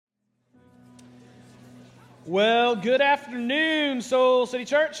Well, good afternoon, Soul City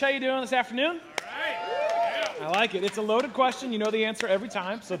Church. How you doing this afternoon? All right. I like it. It's a loaded question. You know the answer every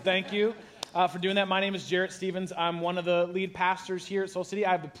time, so thank you for doing that. My name is Jarrett Stevens. I'm one of the lead pastors here at Soul City.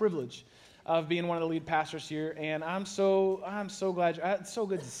 I have the privilege of being one of the lead pastors here, and I'm so glad. It's so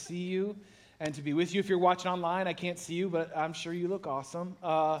good to see you and to be with you. If you're watching online, I can't see you, but I'm sure you look awesome.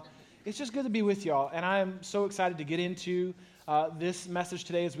 It's just good to be with y'all, and I'm so excited to get into this message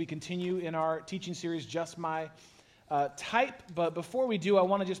today as we continue in our teaching series, Just My Type. But before we do, I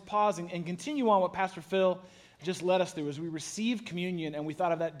want to just pause and continue on what Pastor Phil just led us through as we received communion and we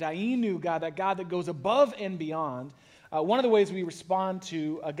thought of that Dainu God, that God that goes above and beyond. One of the ways we respond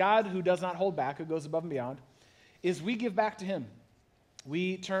to a God who does not hold back, who goes above and beyond, is we give back to Him.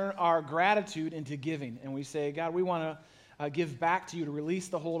 We turn our gratitude into giving, and we say, God, we want to give back to you to release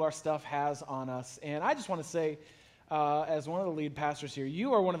the hold our stuff has on us. And I just want to say, as one of the lead pastors here,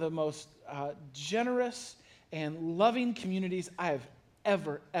 you are one of the most generous and loving communities I have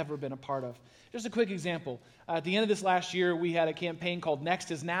ever been a part of. Just a quick example. At the end of this last year, we had a campaign called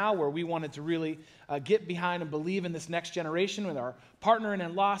Next is Now, where we wanted to really get behind and believe in this next generation with our partner in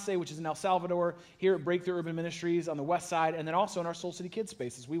Enlace, which is in El Salvador, here at Breakthrough Urban Ministries on the west side, and then also in our Soul City Kids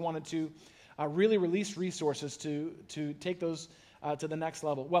spaces. We wanted to really release resources to take those to the next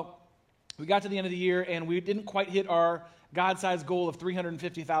level. Well, we got to the end of the year, and we didn't quite hit our God-sized goal of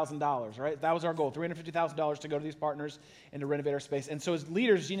 $350,000, right? That was our goal, $350,000 to go to these partners and to renovate our space. And so as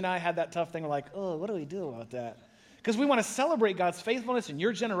leaders, Gene and I had that tough thing. We're like, oh, what do we do about that? Because we want to celebrate God's faithfulness and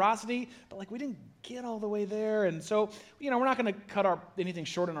your generosity, but we didn't get all the way there. And so, we're not going to cut anything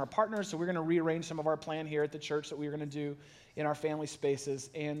short on our partners, so we're going to rearrange some of our plan here at the church that we're going to do in our family spaces.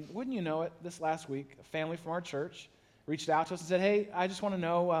 And wouldn't you know it, this last week, a family from our church reached out to us and said, hey, I just want to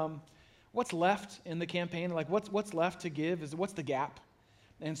know what's left in the campaign, what's left to give, what's the gap?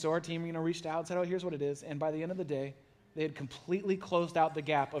 And so our team, reached out and said, oh, here's what it is. And by the end of the day, they had completely closed out the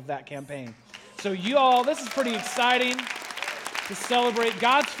gap of that campaign. So you all, this is pretty exciting to celebrate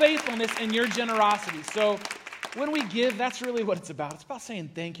God's faithfulness and your generosity. So when we give, that's really what it's about. It's about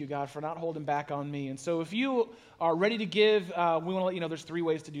saying thank you, God, for not holding back on me. And so if you are ready to give, we want to let you know there's 3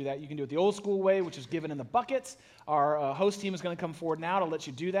 ways to do that. You can do it the old school way, which is given in the buckets. Our host team is going to come forward now to let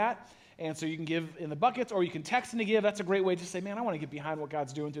you do that. And so you can give in the buckets, or you can text and to give. That's a great way to say, man, I want to get behind what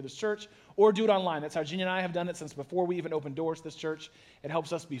God's doing through this church, or do it online. That's how Gina and I have done it since before we even opened doors to this church. It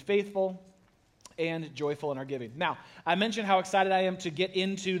helps us be faithful and joyful in our giving. Now, I mentioned how excited I am to get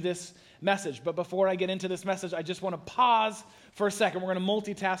into this message, but before I get into this message, I just want to pause for a second. We're going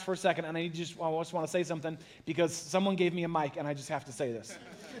to multitask for a second, and I just want to say something because someone gave me a mic, and I just have to say this.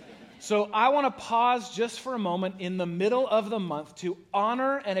 So I want to pause just for a moment in the middle of the month to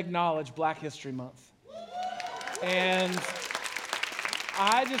honor and acknowledge Black History Month. And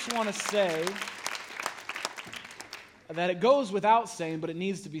I just want to say that it goes without saying, but it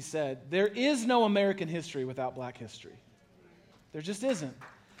needs to be said. There is no American history without Black history. There just isn't.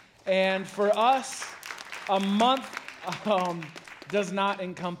 And for us, a month does not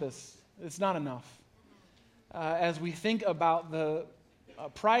encompass. It's not enough. As we think about the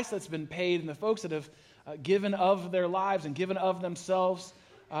price that's been paid and the folks that have given of their lives and given of themselves,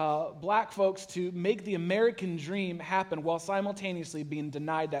 Black folks, to make the American dream happen while simultaneously being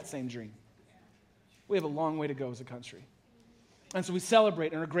denied that same dream. We have a long way to go as a country. And so we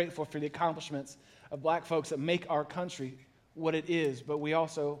celebrate and are grateful for the accomplishments of Black folks that make our country what it is, but we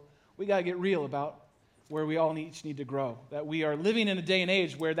got to get real about where we all each need to grow, that we are living in a day and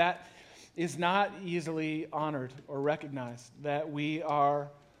age where that is not easily honored or recognized, that we are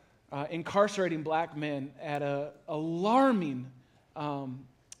incarcerating Black men at an alarming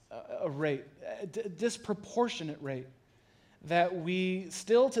rate, disproportionate rate, that we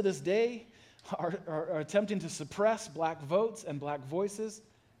still to this day are attempting to suppress Black votes and Black voices.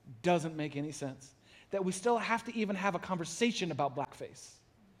 Doesn't make any sense. That we still have to even have a conversation about blackface.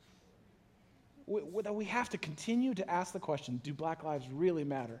 That we have to continue to ask the question, do Black lives really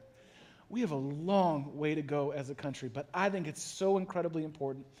matter? We have a long way to go as a country, but I think it's so incredibly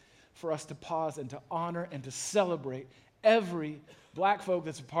important for us to pause and to honor and to celebrate every Black folk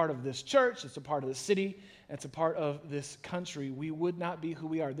that's a part of this church, that's a part of the city, that's a part of this country. We would not be who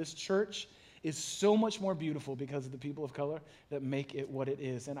we are. This church is so much more beautiful because of the people of color that make it what it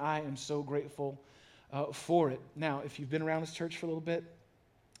is, and I am so grateful for it. Now, if you've been around this church for a little bit,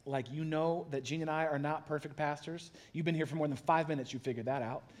 you know that Gene and I are not perfect pastors. You've been here for more than 5 minutes, you figured that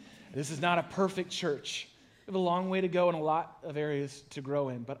out. This is not a perfect church. We have a long way to go and a lot of areas to grow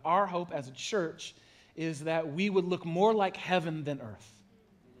in. But our hope as a church is that we would look more like heaven than earth.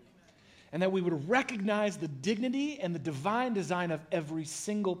 and that we would recognize the dignity and the divine design of every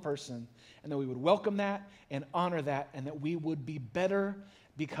single person, and that we would welcome that and honor that, and that we would be better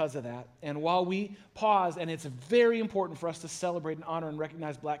because of that. And while we pause, and it's very important for us to celebrate and honor and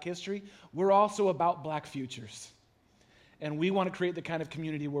recognize Black history, we're also about Black futures. And we want to create the kind of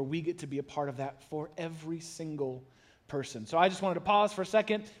community where we get to be a part of that for every single person. So I just wanted to pause for a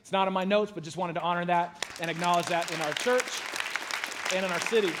second. It's not in my notes, but just wanted to honor that and acknowledge that in our church and in our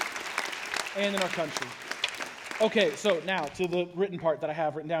city and in our country. Okay, so now to the written part that I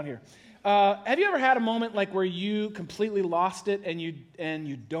have written down here. Have you ever had a moment like where you completely lost it and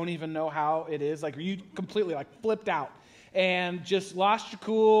you don't even know how it is? Like you completely like flipped out and just lost your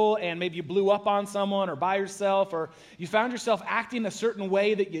cool, and maybe you blew up on someone or by yourself, or you found yourself acting a certain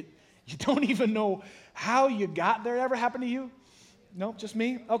way that you don't even know how you got there. Ever happened to you? No, just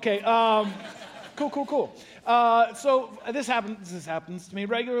me? Okay. Cool. So this happens to me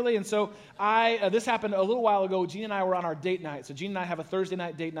regularly, and so this happened a little while ago. Gene and I were on our date night. So Gene and I have a Thursday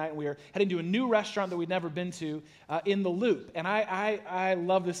night date night, and we are heading to a new restaurant that we'd never been to in the Loop. And I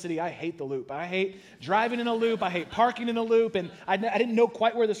love this city. I hate the Loop. I hate driving in a Loop. I hate parking in a Loop, and I didn't know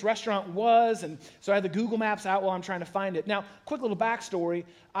quite where this restaurant was, and so I had the Google Maps out while I'm trying to find it. Now, quick little backstory.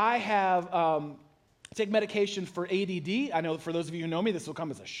 I have take medication for ADD. I know for those of you who know me, this will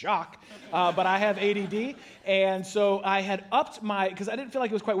come as a shock, but I have ADD. And so I had upped because I didn't feel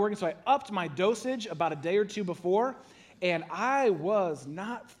like it was quite working, so I upped my dosage about a day or two before, and I was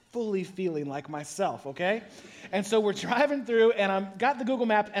not fully feeling like myself, okay? And so we're driving through, and I've got the Google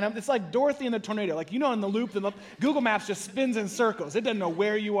Map, and it's like Dorothy in the tornado. Like, in the Loop, the Google Maps just spins in circles. It doesn't know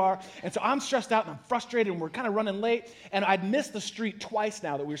where you are. And so I'm stressed out, and I'm frustrated, and we're kind of running late. And I'd missed the street twice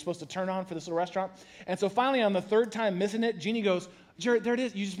now that we were supposed to turn on for this little restaurant. And so finally, on the third time missing it, Jeannie goes, "Jared, there it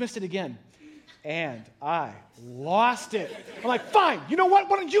is. You just missed it again." And I lost it. I'm like, "Fine, you know what?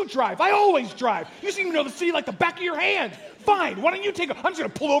 Why don't you drive? I always drive. You seem to know the city like the back of your hand. Fine, why don't you take it? I'm just going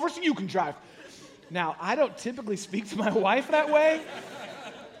to pull over so you can drive." Now, I don't typically speak to my wife that way.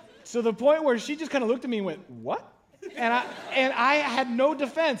 So the point where she just kind of looked at me and went, "What?" And I had no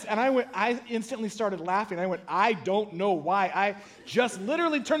defense. And I instantly started laughing. I went, "I don't know why. I just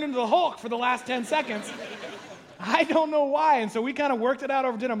literally turned into the Hulk for the last 10 seconds. I don't know why." And so we kind of worked it out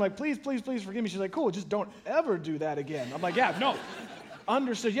over dinner. I'm like, "Please, please, please forgive me." She's like, "Cool, just don't ever do that again." I'm like, "Yeah, no."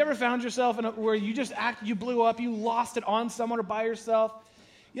 Understood. You ever found yourself where you just you blew up, you lost it on someone or by yourself?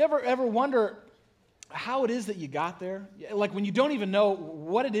 You ever wonder how it is that you got there? Like when you don't even know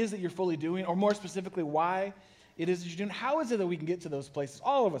what it is that you're fully doing, or more specifically, why it is that you're doing. How is it that we can get to those places?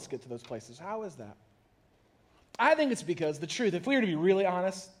 All of us get to those places. How is that? I think it's because the truth, if we were to be really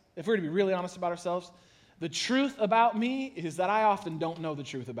honest about ourselves, the truth about me is that I often don't know the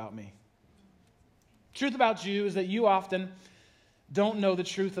truth about me. Truth about you is that you often don't know the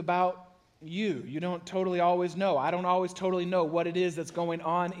truth about you. You don't totally always know. I don't always totally know what it is that's going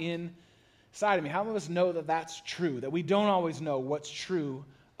on inside of me. How many of us know that that's true, that we don't always know what's true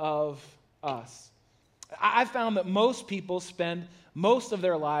of us? I found that most people spend most of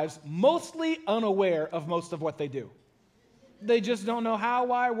their lives mostly unaware of most of what they do. They just don't know how,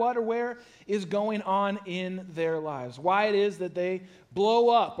 why, what, or where is going on in their lives. Why it is that they blow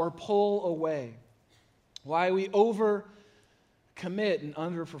up or pull away. Why we overcommit and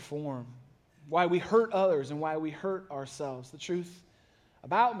underperform. Why we hurt others and why we hurt ourselves. The truth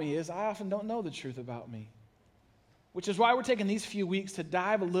about me is I often don't know the truth about me. Which is why we're taking these few weeks to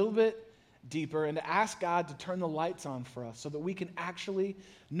dive a little bit deeper and to ask God to turn the lights on for us so that we can actually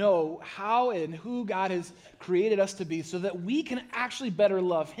know how and who God has created us to be so that we can actually better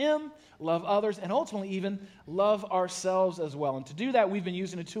love Him, love others, and ultimately even love ourselves as well. And to do that, we've been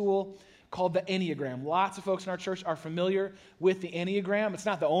using a tool called the Enneagram. Lots of folks in our church are familiar with the Enneagram. It's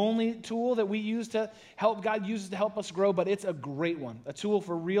not the only tool that we use to help, God uses to help us grow, but it's a great one, a tool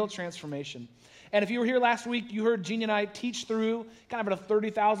for real transformation. And if you were here last week, you heard Jeannie and I teach through, kind of at a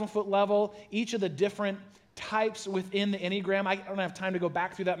 30,000-foot level, each of the different types within the Enneagram. I don't have time to go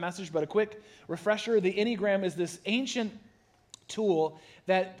back through that message, but a quick refresher. The Enneagram is this ancient tool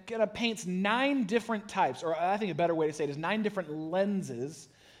that kind of paints 9 different types, or I think a better way to say it is 9 different lenses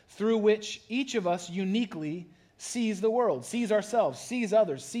through which each of us uniquely sees the world, sees ourselves, sees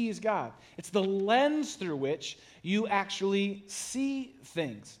others, sees God. It's the lens through which you actually see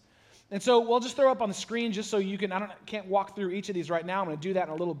things. And so we'll just throw up on the screen just so you can, can't walk through each of these right now. I'm going to do that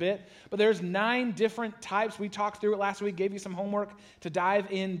in a little bit. But there's 9 different types. We talked through it last week, gave you some homework to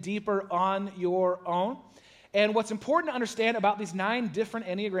dive in deeper on your own. And what's important to understand about these 9 different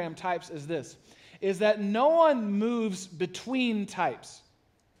Enneagram types is this, is that no one moves between types.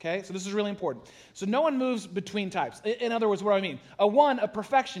 Okay, so this is really important. So no one moves between types. In other words, what do I mean? A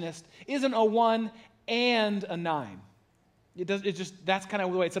perfectionist, isn't a 1 and a 9. That's kind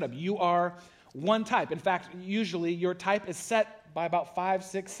of the way it's set up. You are one type. In fact, usually your type is set by about 5,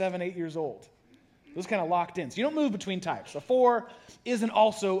 6, 7, 8 years old. Those kind of locked in. So you don't move between types. A 4 isn't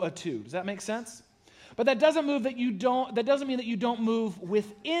also a 2. Does that make sense? But that doesn't mean that you don't move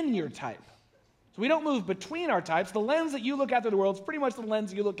within your type. So we don't move between our types. The lens that you look at through the world is pretty much the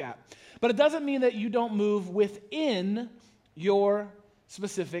lens you look at. But it doesn't mean that you don't move within your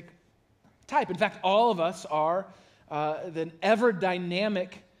specific type. In fact, all of us are the ever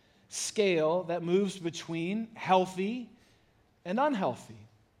dynamic scale that moves between healthy and unhealthy,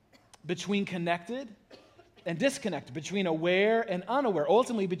 between connected and disconnected, between aware and unaware,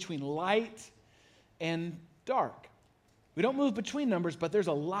 ultimately between light and dark. We don't move between numbers, but there's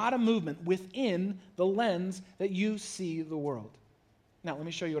a lot of movement within the lens that you see the world. Now, let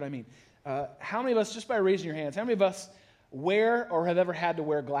me show you what I mean. How many of us, just by raising your hands, how many of us wear or have ever had to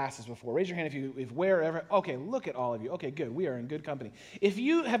wear glasses before? Raise your hand if wear ever. Okay, look at all of you. Okay, good. We are in good company. If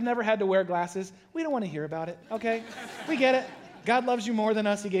you have never had to wear glasses, we don't want to hear about it, okay? We get it. God loves you more than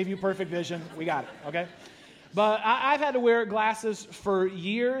us. He gave you perfect vision. We got it, okay? But I've had to wear glasses for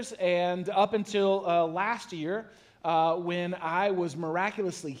years, and up until last year, when I was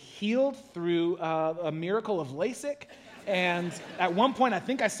miraculously healed through a miracle of LASIK. And at one point, I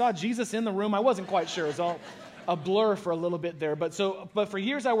think I saw Jesus in the room. I wasn't quite sure. It was all a blur for a little bit there. But for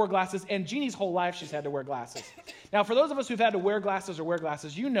years, I wore glasses. And Jeannie's whole life, she's had to wear glasses. Now, for those of us who've had to wear glasses,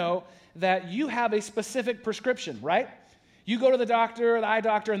 you know that you have a specific prescription, right? You go to the doctor, the eye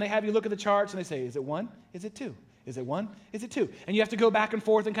doctor, and they have you look at the charts, and they say, is it 1? Is it 2? Is it 1? Is it 2? And you have to go back and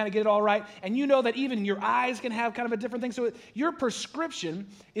forth and kind of get it all right. And you know that even your eyes can have kind of a different thing. So your prescription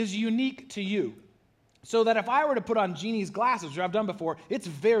is unique to you. So that if I were to put on Jeannie's glasses, which I've done before, it's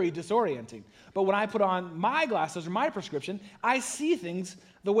very disorienting. But when I put on my glasses or my prescription, I see things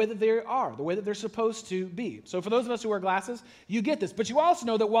the way that they are, the way that they're supposed to be. So for those of us who wear glasses, you get this. But you also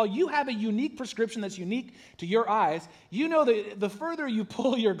know that while you have a unique prescription that's unique to your eyes, you know that the further you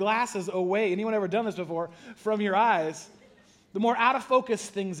pull your glasses away, anyone ever done this before, from your eyes, the more out of focus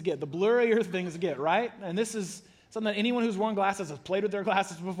things get, the blurrier things get, right? And this is something that anyone who's worn glasses has played with their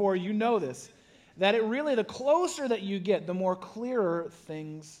glasses before, you know this. That it really, the closer that you get, the more clearer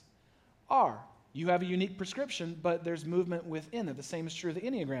things are. You have a unique prescription, but there's movement within it. The same is true of the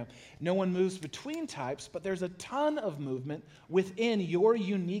Enneagram. No one moves between types, but there's a ton of movement within your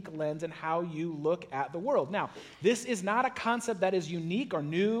unique lens and how you look at the world. Now, this is not a concept that is unique or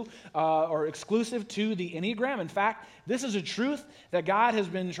new or exclusive to the Enneagram. In fact, this is a truth that God has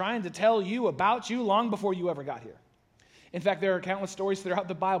been trying to tell you about you long before you ever got here. In fact, there are countless stories throughout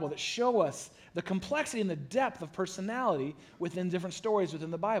the Bible that show us the complexity and the depth of personality within different stories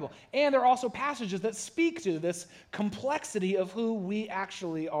within the Bible. And there are also passages that speak to this complexity of who we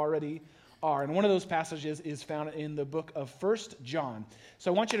actually already are. And one of those passages is found in the book of 1 John.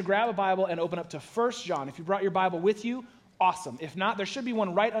 So I want you to grab a Bible and open up to 1 John. If you brought your Bible with you, awesome. If not, there should be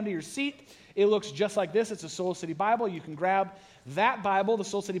one right under your seat. It looks just like this. It's a Soul City Bible. You can grab that Bible, the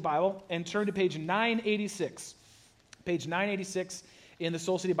Soul City Bible, and turn to page 986. Page 986 in the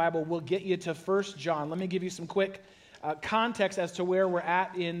Soul City Bible will get you to 1 John. Let me give you some quick context as to where we're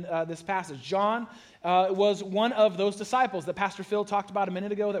at in this passage. John was one of those disciples that Pastor Phil talked about a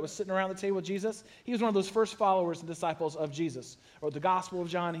minute ago that was sitting around the table with Jesus. He was one of those first followers and disciples of Jesus. Wrote the Gospel of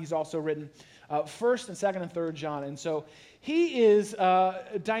John. He's also written 1st and 2nd and 3rd John. And so he is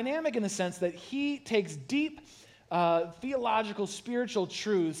dynamic in the sense that he takes deep theological, spiritual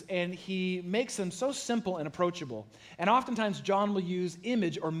truths, and he makes them so simple and approachable. And oftentimes, John will use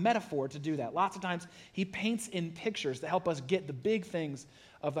image or metaphor to do that. Lots of times, he paints in pictures to help us get the big things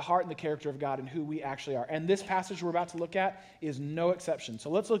of the heart and the character of God and who we actually are. And this passage we're about to look at is no exception. So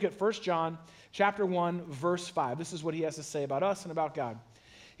let's look at 1 John chapter 1, verse 5. This is what he has to say about us and about God.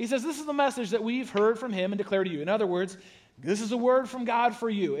 He says, "This is the message that we've heard from him and declare to you." In other words, this is a word from God for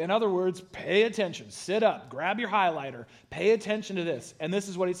you. In other words, pay attention. Sit up. Grab your highlighter. Pay attention to this. And this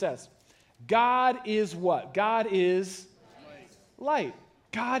is what he says. God is what? God is light.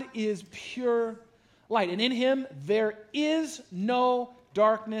 God is pure light. And in him, there is no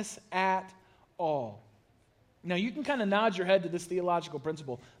darkness at all. Now, you can kind of nod your head to this theological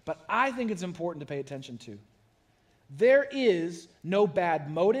principle, but I think it's important to pay attention to. There is no bad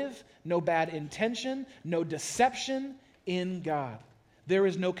motive, no bad intention, no deception in God. There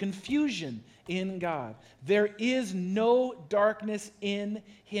is no confusion in God. There is no darkness in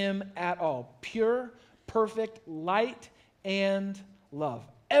him at all. Pure, perfect light and love.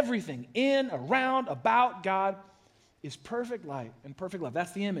 Everything in, around, about God is perfect light and perfect love.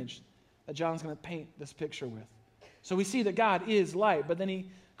 That's the image that John's going to paint this picture with. So we see that God is light, but then he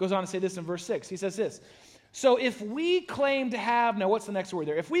goes on to say this in verse 6. He says this, so if we claim to have, now what's the next word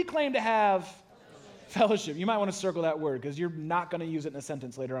there? If we claim to have fellowship, you might want to circle that word because you're not going to use it in a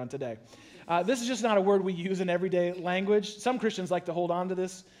sentence later on today. This is just not a word we use in everyday language. Some Christians like to hold on to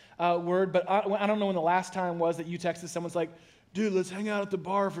this word, but I don't know when the last time was that you texted someone's like, dude, let's hang out at the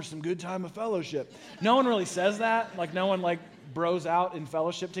bar for some good time of fellowship. No one really says that. Like no one bros out in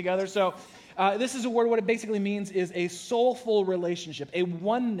fellowship together. So this is a word, what it basically means is a soulful relationship, a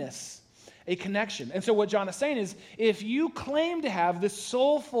oneness, a connection. And so what John is saying is, if you claim to have this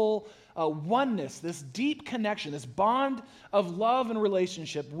soulful oneness, this deep connection, this bond of love and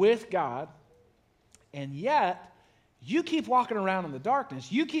relationship with God, and yet you keep walking around in the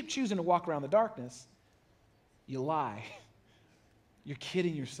darkness, you keep choosing to walk around the darkness, you lie. You're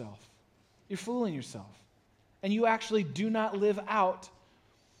kidding yourself. You're fooling yourself. And you actually do not live out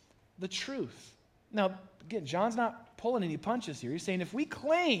the truth. Now, again, John's not pulling any punches here. He's saying if we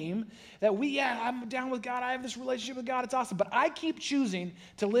claim that I'm down with God, I have this relationship with God, it's awesome, but I keep choosing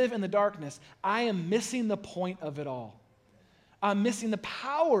to live in the darkness, I am missing the point of it all. I'm missing the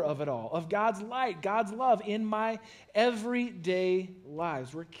power of it all, of God's light, God's love in my everyday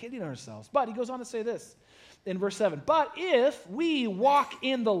lives. We're kidding ourselves. But he goes on to say this in verse 7. But if we walk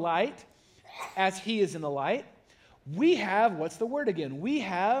in the light as he is in the light, we have, what's the word again? We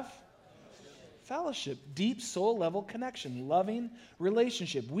have fellowship, deep soul level connection, loving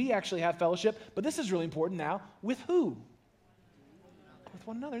relationship. We actually have fellowship, but this is really important now. With who? With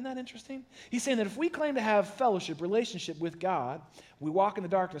one another. Isn't that interesting? He's saying that if we claim to have fellowship, relationship with God, we walk in the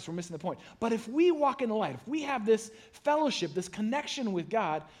darkness, we're missing the point. But if we walk in the light, if we have this fellowship, this connection with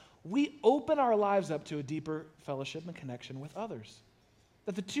God, we open our lives up to a deeper fellowship and connection with others.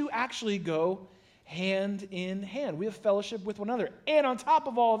 That the two actually go hand in hand. We have fellowship with one another. And on top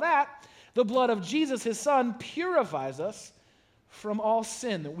of all that, the blood of Jesus, his son, purifies us from all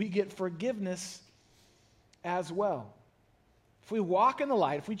sin, that we get forgiveness as well. If we walk in the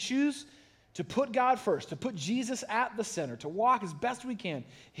light, if we choose to put God first, to put Jesus at the center, to walk as best we can,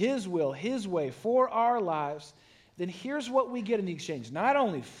 his will, his way for our lives, then here's what we get in the exchange. Not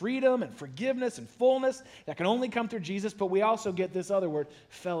only freedom and forgiveness and fullness that can only come through Jesus, but we also get this other word,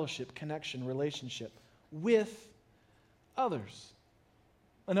 fellowship, connection, relationship with others.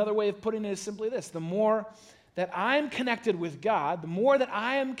 Another way of putting it is simply this: the more that I'm connected with God, the more that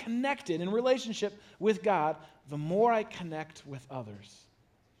I am connected in relationship with God, the more I connect with others.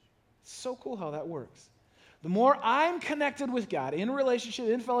 It's so cool how that works. The more I'm connected with God, in relationship,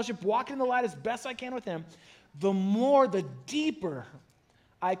 in fellowship, walking in the light as best I can with him, the deeper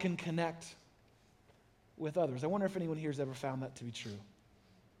I can connect with others. I wonder if anyone here has ever found that to be true.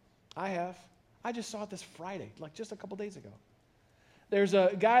 I have. I just saw it this Friday, just a couple days ago. There's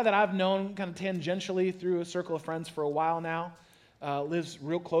a guy that I've known kind of tangentially through a circle of friends for a while now, lives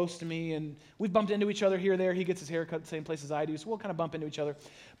real close to me, and we've bumped into each other here or there. He gets his hair cut the same place as I do, so we'll kind of bump into each other.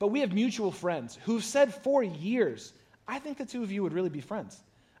 But we have mutual friends who've said for years, I think the two of you would really be friends.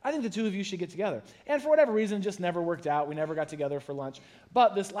 I think the two of you should get together. And for whatever reason, it just never worked out. We never got together for lunch.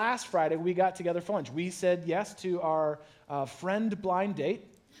 But this last Friday, we got together for lunch. We said yes to our friend blind date.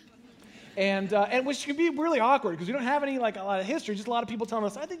 And which can be really awkward because we don't have any a lot of history, just a lot of people telling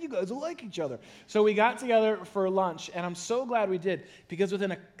us, I think you guys will like each other. So we got together for lunch, and I'm so glad we did because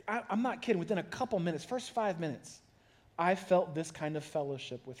I'm not kidding, within a couple minutes, first 5 minutes, I felt this kind of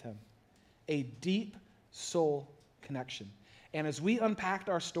fellowship with him, a deep soul connection. And as we unpacked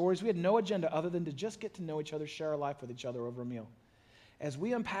our stories, we had no agenda other than to just get to know each other, share our life with each other over a meal. As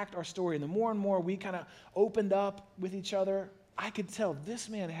we unpacked our story, and the more and more we kind of opened up with each other, I could tell this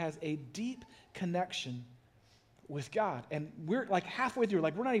man has a deep connection with God. And we're halfway through,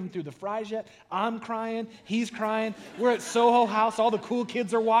 we're not even through the fries yet. I'm crying, he's crying. We're at Soho House, all the cool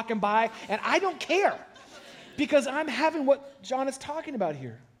kids are walking by, and I don't care because I'm having what John is talking about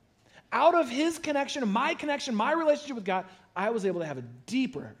here. Out of his connection, my relationship with God, I was able to have a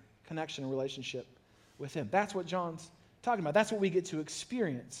deeper connection and relationship with him. That's what John's talking about. That's what we get to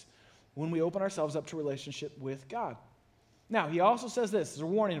experience when we open ourselves up to relationship with God. Now, he also says this, as a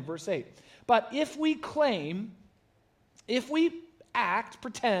warning in verse 8. But if we act,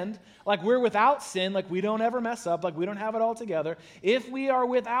 pretend like we're without sin, like we don't ever mess up, like we don't have it all together, if we are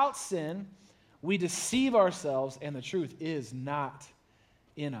without sin, we deceive ourselves and the truth is not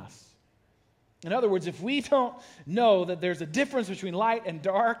in us. In other words, if we don't know that there's a difference between light and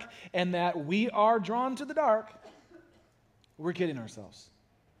dark and that we are drawn to the dark, we're kidding ourselves.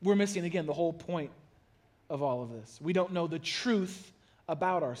 We're missing, again, the whole point of all of this. We don't know the truth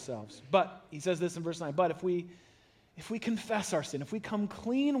about ourselves. But he says this in verse 9, but if we if we confess our sin, if we come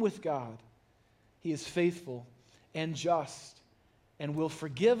clean with God, he is faithful and just and will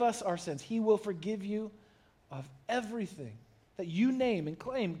forgive us our sins. He will forgive you of everything that you name and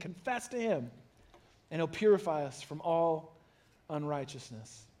claim, confess to him, and he'll purify us from all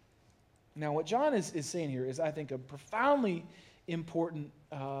unrighteousness. Now, what John is saying here is, I think, a profoundly important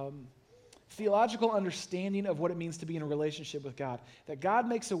theological understanding of what it means to be in a relationship with God. That God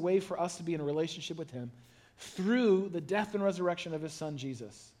makes a way for us to be in a relationship with him through the death and resurrection of his son,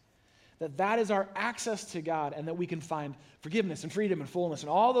 Jesus. That is our access to God, and that we can find forgiveness and freedom and fullness and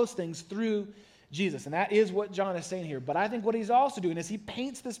all those things through Jesus. And that is what John is saying here. But I think what he's also doing is he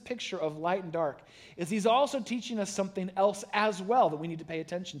paints this picture of light and dark, is he's also teaching us something else as well that we need to pay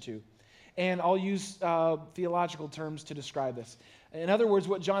attention to. And I'll use theological terms to describe this. In other words,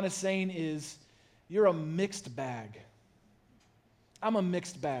 what John is saying is, you're a mixed bag. I'm a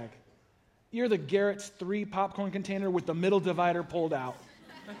mixed bag. You're the Garrett's 3 popcorn container with the middle divider pulled out.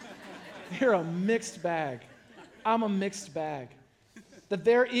 You're a mixed bag. I'm a mixed bag. That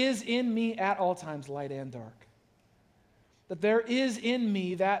there is in me at all times light and dark. That there is in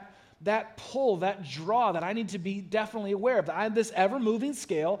me that pull, that draw that I need to be definitely aware of. That I have this ever-moving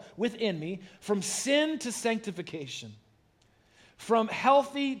scale within me from sin to sanctification, from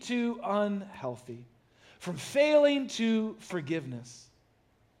healthy to unhealthy, from failing to forgiveness,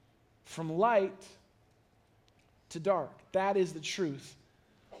 from light to dark. That is the truth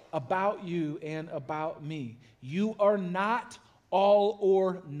about you and about me. You are not all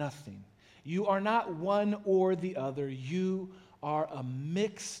or nothing. You are not one or the other. You are a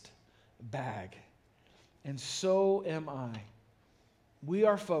mixed bag. And so am I. We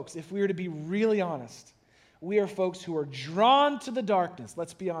are folks, if we were to be really honest, we are folks who are drawn to the darkness.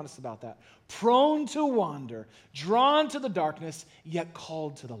 Let's be honest about that. Prone to wander, drawn to the darkness, yet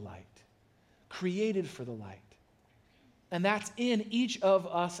called to the light. Created for the light. And that's in each of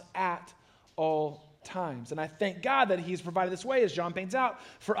us at all times. And I thank God that he's provided this way, as John paints out,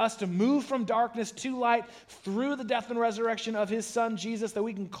 for us to move from darkness to light through the death and resurrection of his son, Jesus, that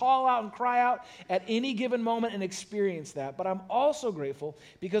we can call out and cry out at any given moment and experience that. But I'm also grateful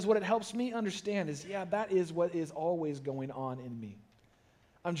because what it helps me understand is, that is what is always going on in me.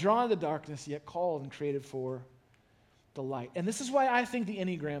 I'm drawn to the darkness, yet called and created for the light. And this is why I think the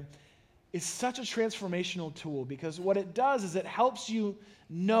Enneagram is such a transformational tool, because what it does is it helps you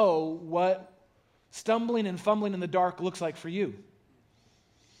know what stumbling and fumbling in the dark looks like for you.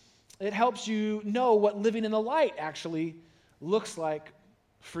 It helps you know what living in the light actually looks like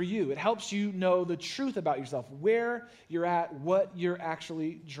for you. It helps you know the truth about yourself, where you're at, what you're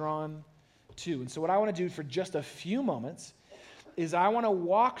actually drawn to. And so what I want to do for just a few moments is I want to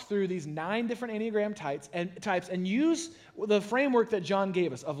walk through these 9 different Enneagram types and use the framework that John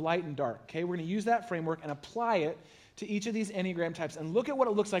gave us of light and dark. Okay, we're going to use that framework and apply it to each of these Enneagram types and look at what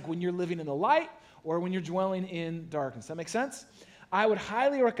it looks like when you're living in the light or when you're dwelling in darkness. That makes sense? I would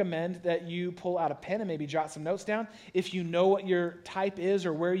highly recommend that you pull out a pen and maybe jot some notes down. If you know what your type is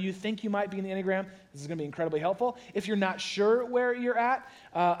or where you think you might be in the Enneagram, this is going to be incredibly helpful. If you're not sure where you're at,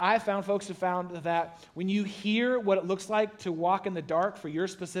 folks have found that when you hear what it looks like to walk in the dark for your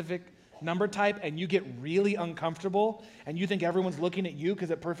specific number type and you get really uncomfortable and you think everyone's looking at you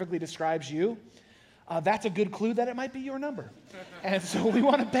because it perfectly describes you, that's a good clue that it might be your number. And so we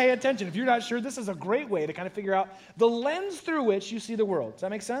want to pay attention. If you're not sure, this is a great way to kind of figure out the lens through which you see the world. Does that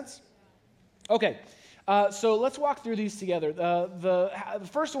make sense? Okay, so let's walk through these together. The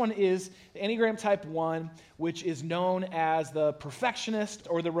first one is the Enneagram Type 1, which is known as the perfectionist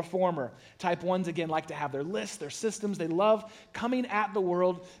or the reformer. Type 1s, again, like to have their lists, their systems. They love coming at the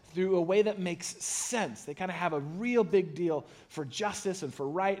world through a way that makes sense. They kind of have a real big deal for justice and for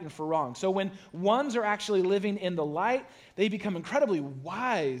right and for wrong. So when 1s are actually living in the light, they become incredibly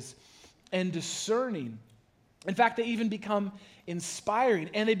wise and discerning. In fact, they even become inspiring,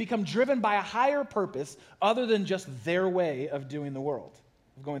 and they become driven by a higher purpose other than just their way of doing the world,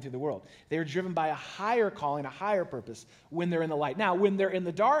 of going through the world. They are driven by a higher calling, a higher purpose when they're in the light. Now, when they're in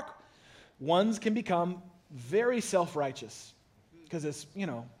the dark, 1s can become very self-righteous because it's,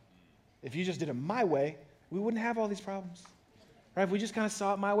 if you just did it my way, we wouldn't have all these problems. Right? If we just kind of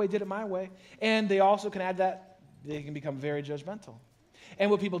saw it my way, did it my way. And they also can add that they can become very judgmental. And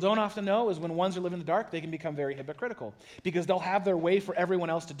what people don't often know is when 1s are living in the dark, they can become very hypocritical because they'll have their way for everyone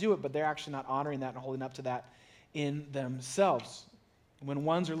else to do it, but they're actually not honoring that and holding up to that in themselves. When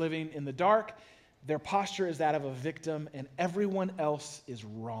 1s are living in the dark, their posture is that of a victim, and everyone else is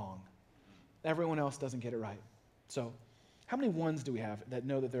wrong. Everyone else doesn't get it right. So, how many 1s do we have that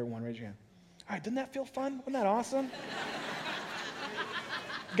know that they're 1? Raise your hand. All right, didn't that feel fun? Wasn't that awesome?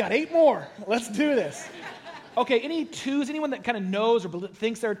 Got 8 more. Let's do this. Okay, any twos, anyone that kind of knows or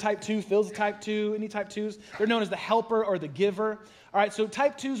thinks they're a type 2, feels a type 2, any type 2s, they're known as the helper or the giver. All right, so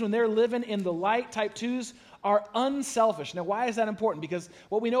type 2s, when they're living in the light, type 2s are unselfish. Now, why is that important? Because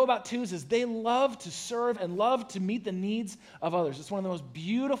what we know about 2s is they love to serve and love to meet the needs of others. It's one of the most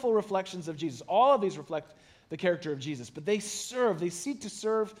beautiful reflections of Jesus. All of these reflect the character of Jesus, but they seek to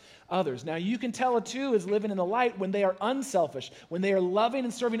serve others. Now, you can tell a 2 is living in the light when they are unselfish, when they are loving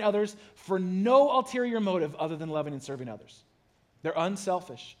and serving others for no ulterior motive other than loving and serving others. They're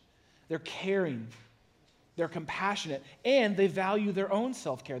unselfish, they're caring, they're compassionate, and they value their own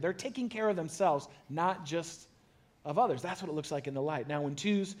self-care. They're taking care of themselves, not just of others. That's what it looks like in the light. Now, when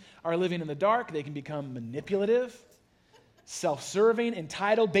 2s are living in the dark, they can become manipulative, self-serving,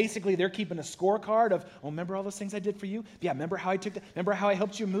 entitled. Basically, they're keeping a scorecard of, oh, remember all those things I did for you? Yeah, remember how I took that? Remember how I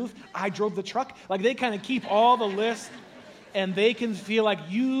helped you move? I drove the truck. Like, they kind of keep all the lists, and they can feel like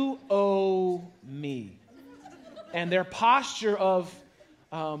you owe me. And their posture of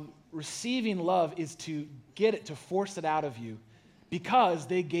receiving love is to get it, to force it out of you, because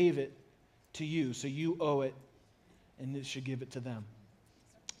they gave it to you, so you owe it, and you should give it to them.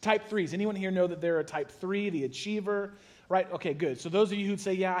 Type 3s. Anyone here know that they're a type 3, the achiever? Right? Okay, good. So those of you who'd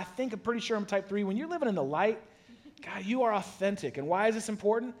say, yeah, I'm pretty sure I'm type 3. When you're living in the light, God, you are authentic. And why is this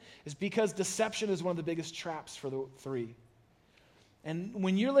important? It's because deception is one of the biggest traps for the 3. And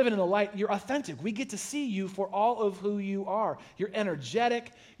when you're living in the light, you're authentic. We get to see you for all of who you are. You're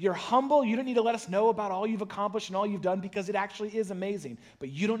energetic. You're humble. You don't need to let us know about all you've accomplished and all you've done because it actually is amazing.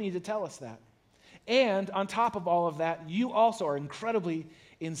 But you don't need to tell us that. And on top of all of that, you also are incredibly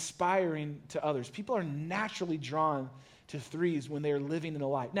inspiring to others. People are naturally drawn to 3s when they're living in the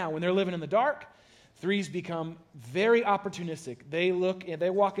light. Now, when they're living in the dark, 3s become very opportunistic. They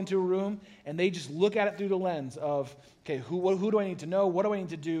walk into a room and they just look at it through the lens of, okay, who do I need to know? What do I need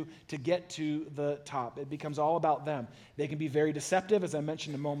to do to get to the top? It becomes all about them. They can be very deceptive, as I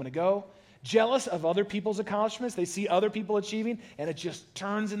mentioned a moment ago. Jealous of other people's accomplishments. They see other people achieving, and it just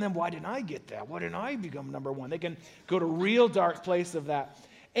turns in them, why didn't I get that? Why didn't I become number one? They can go to a real dark place of that.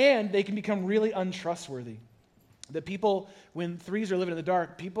 And they can become really untrustworthy. The people, when 3s are living in the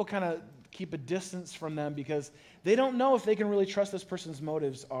dark, people kind of keep a distance from them because they don't know if they can really trust this person's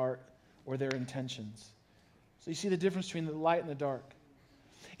motives or their intentions. So you see the difference between the light and the dark.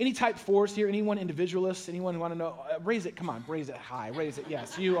 Any type 4s here? Anyone individualist? Anyone want to know? Raise it. Come on, raise it high. Raise it.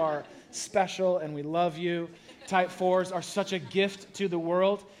 Yes, you are special and we love you. Type 4s are such a gift to the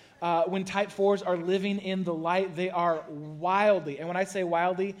world. When type 4s are living in the light, they are wildly, and when I say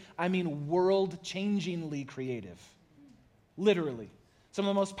wildly, I mean world-changingly creative. Literally. Some of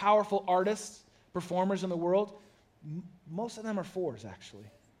the most powerful artists, performers in the world, most of them are 4s, actually.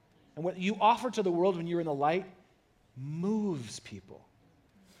 And what you offer to the world when you're in the light moves people.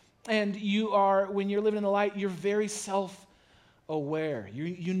 And when you're living in the light, you're very self-aware.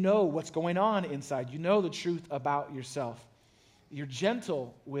 You know what's going on inside. You know the truth about yourself. You're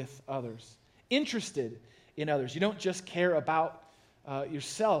gentle with others, interested in others. You don't just care about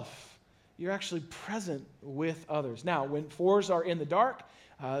yourself. You're actually present with others. Now, when 4s are in the dark,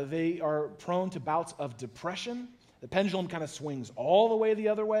 they are prone to bouts of depression. The pendulum kind of swings all the way the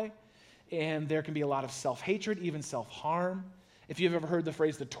other way, and there can be a lot of self-hatred, even self-harm. If you've ever heard the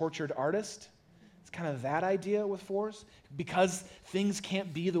phrase, the tortured artist, it's kind of that idea with 4s. Because things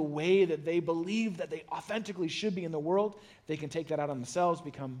can't be the way that they believe that they authentically should be in the world, they can take that out on themselves,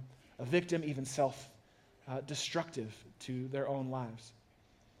 become a victim, even self-destructive to their own lives.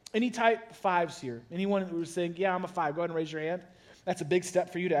 Any type 5s here? Anyone who's saying, yeah, I'm a 5, go ahead and raise your hand. That's a big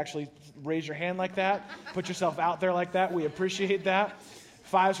step for you to actually raise your hand like that, put yourself out there like that. We appreciate that.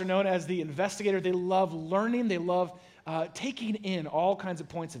 5s are known as the investigator. They love learning. They love taking in all kinds of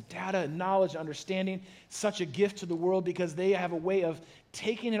points of data and knowledge and understanding. Such a gift to the world because they have a way of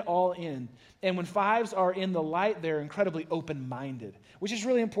taking it all in. And when 5s are in the light, they're incredibly open-minded, which is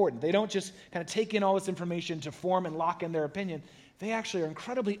really important. They don't just kind of take in all this information to form and lock in their opinion. They actually are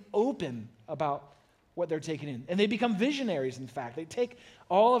incredibly open about what they're taking in. And they become visionaries, in fact. They take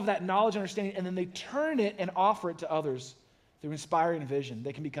all of that knowledge and understanding and then they turn it and offer it to others through inspiring vision.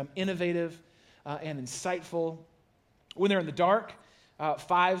 They can become innovative and insightful. When they're in the dark,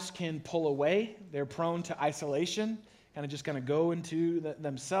 5s can pull away. They're prone to isolation, kind of go into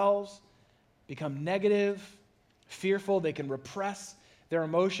themselves, become negative, fearful. They can repress their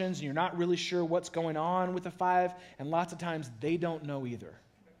emotions, and you're not really sure what's going on with the 5, and lots of times they don't know either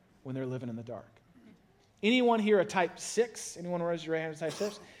when they're living in the dark. Anyone here a type 6? Anyone raise your hand as type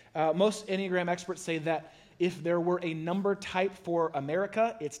 6? Most Enneagram experts say that if there were a number type for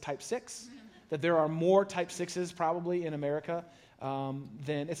America, it's type 6. That there are more type 6s probably in America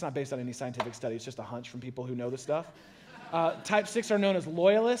then it's not based on any scientific study. It's just a hunch from people who know the stuff. Type 6 are known as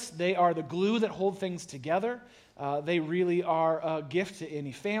loyalists. They are the glue that hold things together. They really are a gift to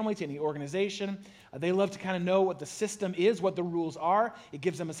any family, to any organization. They love to kind of know what the system is, what the rules are. It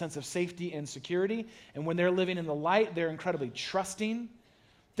gives them a sense of safety and security. And when they're living in the light, they're incredibly trusting.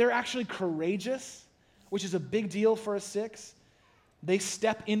 They're actually courageous, which is a big deal for a 6. They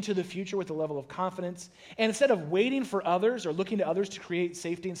step into the future with a level of confidence. And instead of waiting for others or looking to others to create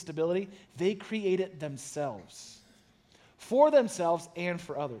safety and stability, they create it themselves, for themselves and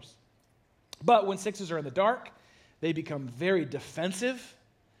for others. But when 6s are in the dark, they become very defensive.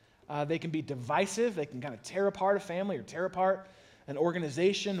 They can be divisive. They can kind of tear apart a family or tear apart an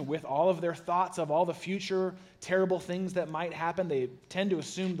organization with all of their thoughts of all the future terrible things that might happen. They tend to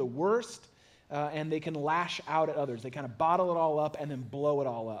assume the worst, and they can lash out at others. They kind of bottle it all up and then blow it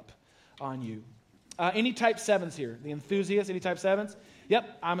all up on you. Any type 7s here? The enthusiasts, any type 7s?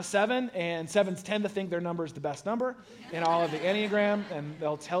 Yep, I'm a 7, and 7s tend to think their number is the best number in all of the Enneagram, and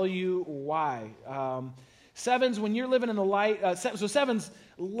they'll tell you why. 7s, when you're living in the light, so 7s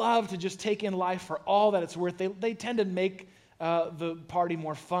love to just take in life for all that it's worth. They tend to make the party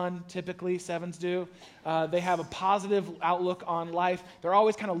more fun, typically, 7s do. They have a positive outlook on life. They're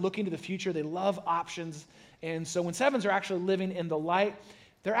always kind of looking to the future. They love options. And so when 7s are actually living in the light,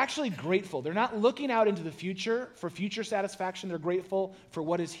 they're actually grateful. They're not looking out into the future for future satisfaction. They're grateful for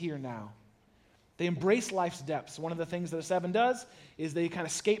what is here now. They embrace life's depths. One of the things that a 7 does is they kind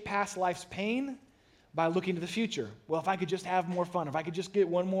of skate past life's pain by looking to the future. Well, if I could just have more fun, if I could just get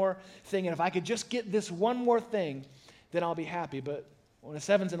one more thing, and if I could just get this one more thing, then I'll be happy. But when a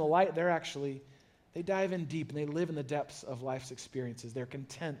 7's in the light, they dive in deep and they live in the depths of life's experiences. They're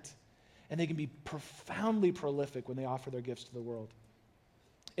content, and they can be profoundly prolific when they offer their gifts to the world.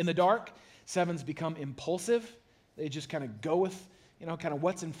 In the dark, 7s become impulsive. They just kind of go with, kind of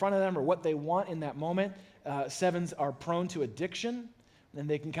what's in front of them or what they want in that moment. 7s are prone to addiction. And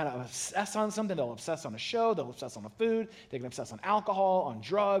they can kind of obsess on something. They'll obsess on a show. They'll obsess on a food. They can obsess on alcohol, on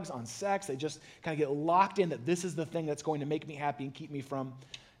drugs, on sex. They just kind of get locked in that this is the thing that's going to make me happy and keep me from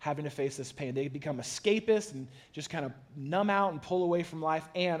having to face this pain. They become escapists and just kind of numb out and pull away from life,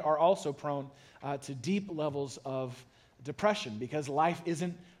 and are also prone to deep levels of depression because life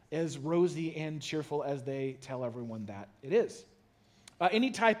isn't as rosy and cheerful as they tell everyone that it is.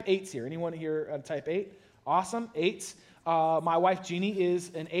 Any type 8s here? Anyone here type 8? Awesome. 8s. My wife, Jeannie,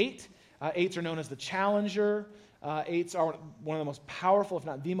 is an 8. 8s are known as the challenger. 8s are one of the most powerful, if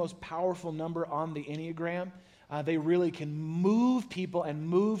not the most powerful number on the Enneagram. They really can move people and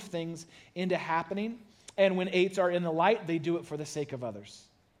move things into happening. And when 8s are in the light, they do it for the sake of others,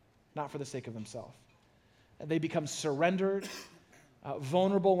 not for the sake of themselves. They become surrendered,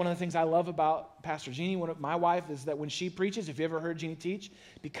 vulnerable. One of the things I love about Pastor Jeannie, my wife, is that when she preaches, if you ever heard Jeannie teach,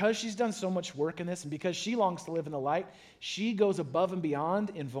 because she's done so much work in this and because she longs to live in the light, she goes above and beyond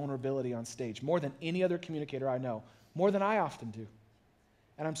in vulnerability on stage, more than any other communicator I know, more than I often do.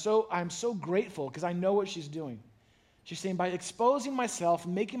 And I'm so grateful because I know what she's doing. She's saying, by exposing myself,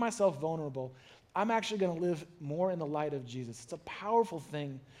 making myself vulnerable, I'm actually going to live more in the light of Jesus. It's a powerful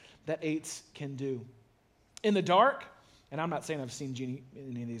thing that 8s can do. In the dark, and I'm not saying I've seen Jeannie in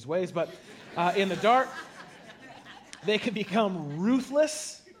any of these ways, but in the dark, they can become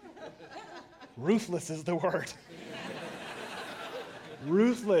ruthless. Ruthless is the word.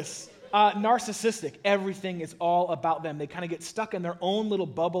 Ruthless. Narcissistic. Everything is all about them. They kind of get stuck in their own little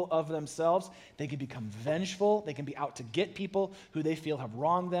bubble of themselves. They can become vengeful. They can be out to get people who they feel have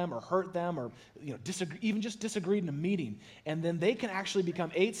wronged them or hurt them or even just disagreed in a meeting. And then they can actually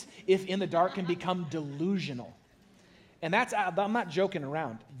become 8s if in the dark can become delusional. And I'm not joking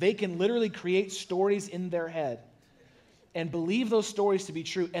around. They can literally create stories in their head and believe those stories to be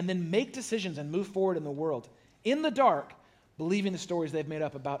true and then make decisions and move forward in the world in the dark, believing the stories they've made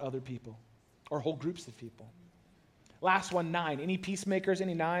up about other people or whole groups of people. Last one, 9. Any peacemakers,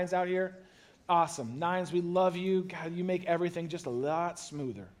 any 9s out here? Awesome. 9s, we love you. God, you make everything just a lot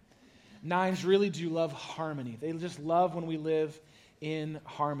smoother. 9s really do love harmony. They just love when we live in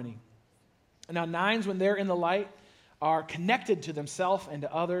harmony. Now, 9s, when they're in the light, are connected to themselves and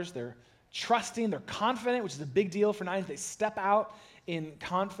to others. They're trusting, they're confident, which is a big deal for 9s. They step out in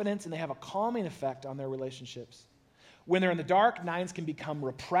confidence and they have a calming effect on their relationships. When they're in the dark, 9s can become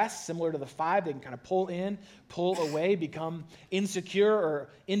repressed, similar to the 5. They can kind of pull in, pull away, become insecure or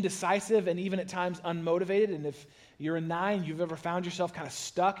indecisive, and even at times unmotivated. And if you're a 9, you've ever found yourself kind of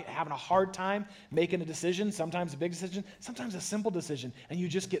stuck, having a hard time making a decision, sometimes a big decision, sometimes a simple decision, and you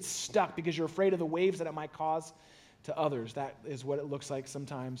just get stuck because you're afraid of the waves that it might cause to others. That is what it looks like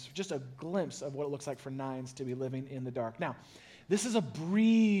sometimes. Just a glimpse of what it looks like for 9s to be living in the dark. Now, This is a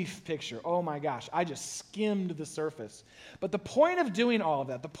brief picture. Oh my gosh, I just skimmed the surface. But the point of doing all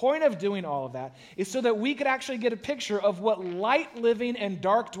of that, is so that we could actually get a picture of what light living and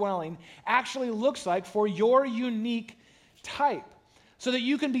dark dwelling actually looks like for your unique type. So that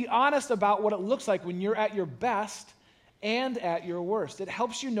you can be honest about what it looks like when you're at your best and at your worst. It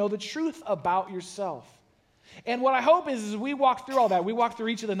helps you know the truth about yourself. And what I hope is we walk through all that. We walk through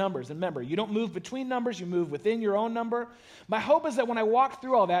each of the numbers. And remember, you don't move between numbers, you move within your own number. My hope is that when I walk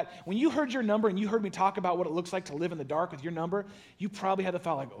through all that, when you heard your number and you heard me talk about what it looks like to live in the dark with your number, you probably had the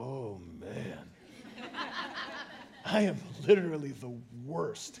thought like, oh man, I am literally the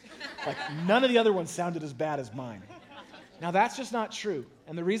worst. Like none of the other ones sounded as bad as mine. Now that's just not true.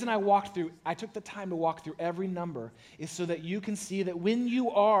 And the reason I took the time to walk through every number is so that you can see that when you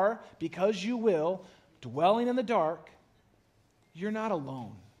are, because you will, dwelling in the dark, you're not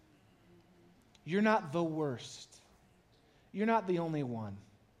alone. You're not the worst. You're not the only one.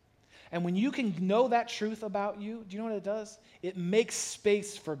 And when you can know that truth about you, do you know what it does? It makes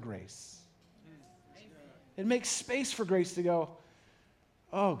space for grace. It makes space for grace to go,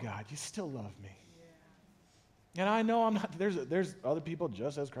 oh God, you still love me. And I know I'm not, there's other people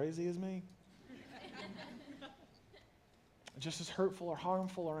just as crazy as me. Just as hurtful or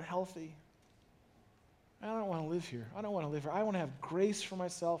harmful or unhealthy. I don't want to live here. I don't want to live here. I want to have grace for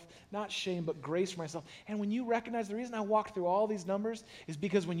myself, not shame, but grace for myself. And when you recognize the reason I walk through all these numbers is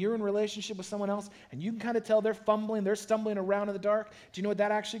because when you're in a relationship with someone else and you can kind of tell they're stumbling around in the dark, do you know what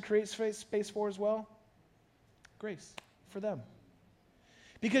that actually creates space for as well? Grace for them.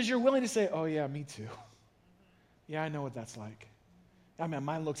 Because you're willing to say, oh yeah, me too. Yeah, I know what that's like. I mean,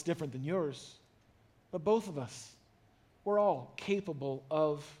 mine looks different than yours. But both of us, we're all capable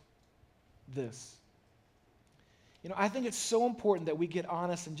of this. You know, I think it's so important that we get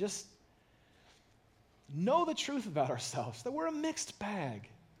honest and just know the truth about ourselves, that we're a mixed bag,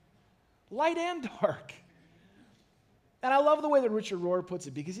 light and dark. And I love the way that Richard Rohr puts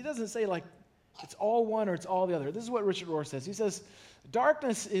it because he doesn't say like it's all one or it's all the other. This is what Richard Rohr says. He says,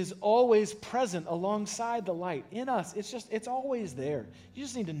 darkness is always present alongside the light. In us, it's always there. You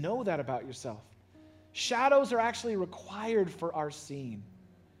just need to know that about yourself. Shadows are actually required for our seeing.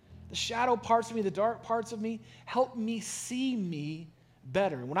 The shadow parts of me, the dark parts of me, help me see me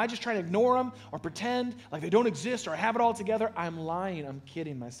better. When I just try to ignore them or pretend like they don't exist or I have it all together, I'm lying, I'm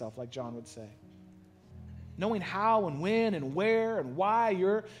kidding myself, like John would say. Knowing how and when and where and why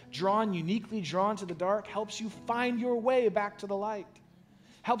you're uniquely drawn to the dark helps you find your way back to the light.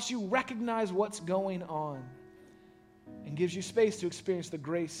 Helps you recognize what's going on and gives you space to experience the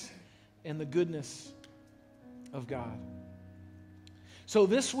grace and the goodness of God. So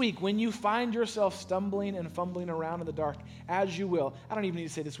this week, when you find yourself stumbling and fumbling around in the dark, as you will, I don't even need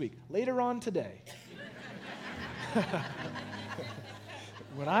to say this week, later on today.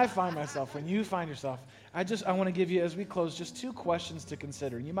 When you find yourself, I want to give you, as we close, just 2 questions to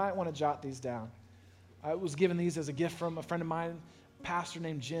consider. You might want to jot these down. I was given these as a gift from a friend of mine, a pastor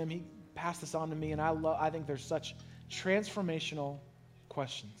named Jim. He passed this on to me, and I think they're such transformational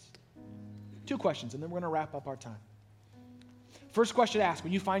questions. 2 questions, and then we're going to wrap up our time. First question to ask,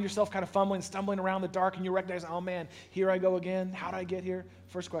 when you find yourself kind of fumbling, stumbling around the dark, and you recognize, oh man, here I go again. How did I get here?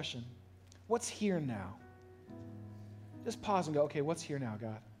 First question, what's here now? Just pause and go, okay, what's here now,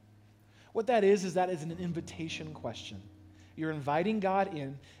 God? What that is that is an invitation question. You're inviting God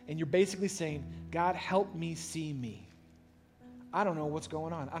in, and you're basically saying, God, help me see me. I don't know what's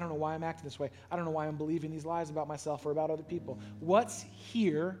going on. I don't know why I'm acting this way. I don't know why I'm believing these lies about myself or about other people. What's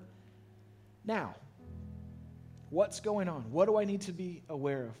here now? What's going on? What do I need to be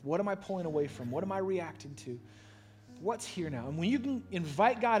aware of? What am I pulling away from? What am I reacting to? What's here now? And when you can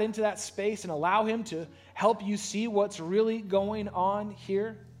invite God into that space and allow him to help you see what's really going on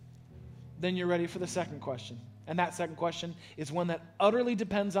here, then you're ready for the second question. And that second question is one that utterly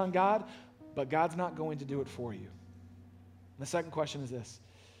depends on God, but God's not going to do it for you. And the second question is this: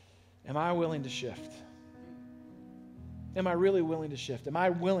 am I willing to shift? Am I really willing to shift? Am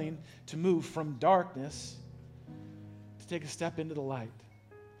I willing to move from darkness to take a step into the light?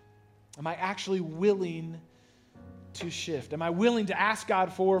 Am I actually willing to shift? Am I willing to ask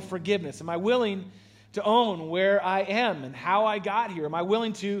God for forgiveness? Am I willing to own where I am and how I got here? Am I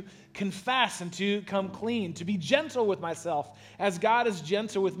willing to confess and to come clean, to be gentle with myself as God is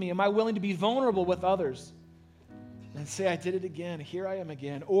gentle with me? Am I willing to be vulnerable with others and say, I did it again, here I am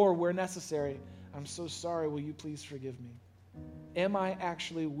again, or where necessary, I'm so sorry, will you please forgive me? Am I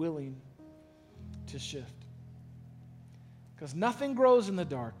actually willing to shift? Because nothing grows in the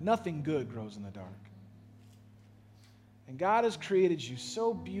dark. Nothing good grows in the dark. And God has created you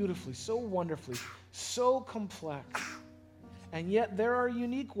so beautifully, so wonderfully, so complex. And yet there are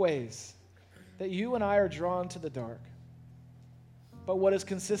unique ways that you and I are drawn to the dark. But what is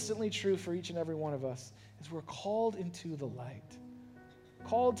consistently true for each and every one of us is we're called into the light,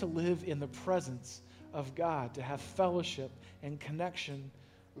 called to live in the presence of God, to have fellowship and connection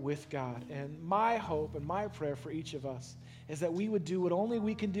with God. And my hope and my prayer for each of us is that we would do what only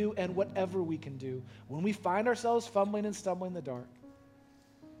we can do and whatever we can do when we find ourselves fumbling and stumbling in the dark,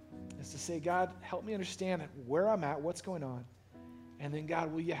 is to say, God, help me understand where I'm at, what's going on. And then,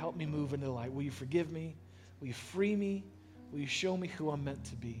 God, will you help me move into the light? Will you forgive me? Will you free me? Will you show me who I'm meant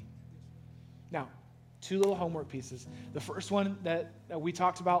to be? Now, 2 little homework pieces. The first one that we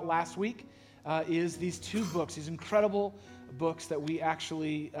talked about last week is these 2 books, these incredible books that we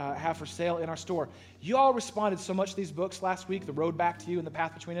actually have for sale in our store. You all responded so much to these books last week, The Road Back to You and The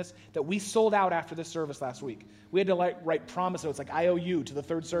Path Between Us, that we sold out after this service last week. We had to write promise notes like IOU to the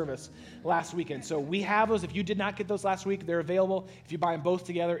 3rd service last weekend. So we have those. If you did not get those last week, they're available. If you buy them both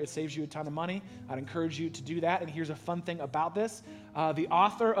together, it saves you a ton of money. I'd encourage you to do that. And here's a fun thing about this. The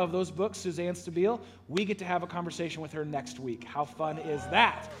author of those books, Suzanne Stabile, we get to have a conversation with her next week. How fun is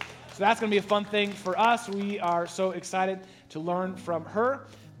that? So that's going to be a fun thing for us. We are so excited to learn from her.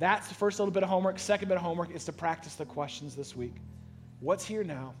 That's the first little bit of homework. Second bit of homework is to practice the questions this week. What's here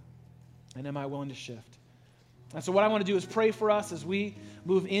now? And am I willing to shift? And so what I want to do is pray for us as we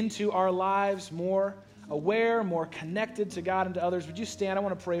move into our lives more aware, more connected to God and to others. Would you stand? I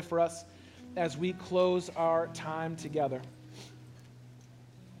want to pray for us as we close our time together.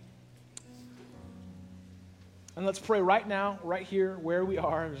 And let's pray right now, right here where we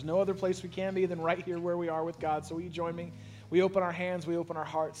are. There's no other place we can be than right here where we are with God. So will you join me? We open our hands, we open our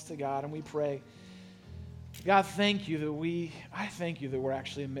hearts to God, and we pray. God, I thank you that we're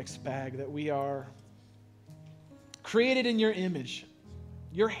actually a mixed bag, that we are created in your image,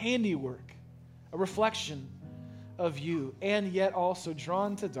 your handiwork, a reflection of you, and yet also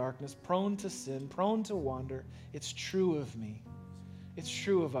drawn to darkness, prone to sin, prone to wander. It's true of me. It's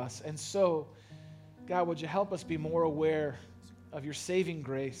true of us. And so, God, would you help us be more aware of your saving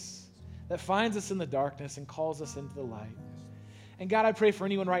grace that finds us in the darkness and calls us into the light. And God, I pray for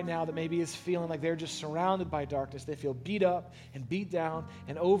anyone right now that maybe is feeling like they're just surrounded by darkness. They feel beat up and beat down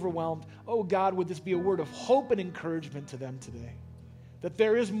and overwhelmed. Oh God, would this be a word of hope and encouragement to them today? That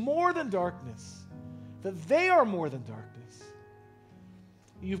there is more than darkness. That they are more than darkness.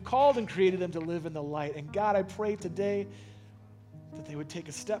 You've called and created them to live in the light. And God, I pray today that they would take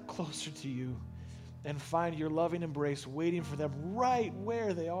a step closer to you and find your loving embrace waiting for them right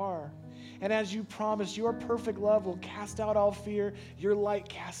where they are. And as you promised, your perfect love will cast out all fear. Your light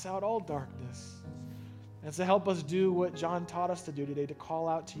casts out all darkness. And so help us do what John taught us to do today, to call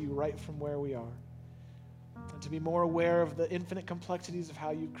out to you right from where we are. And to be more aware of the infinite complexities of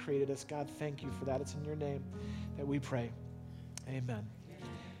how you've created us. God, thank you for that. It's in your name that we pray. Amen.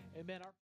 Amen.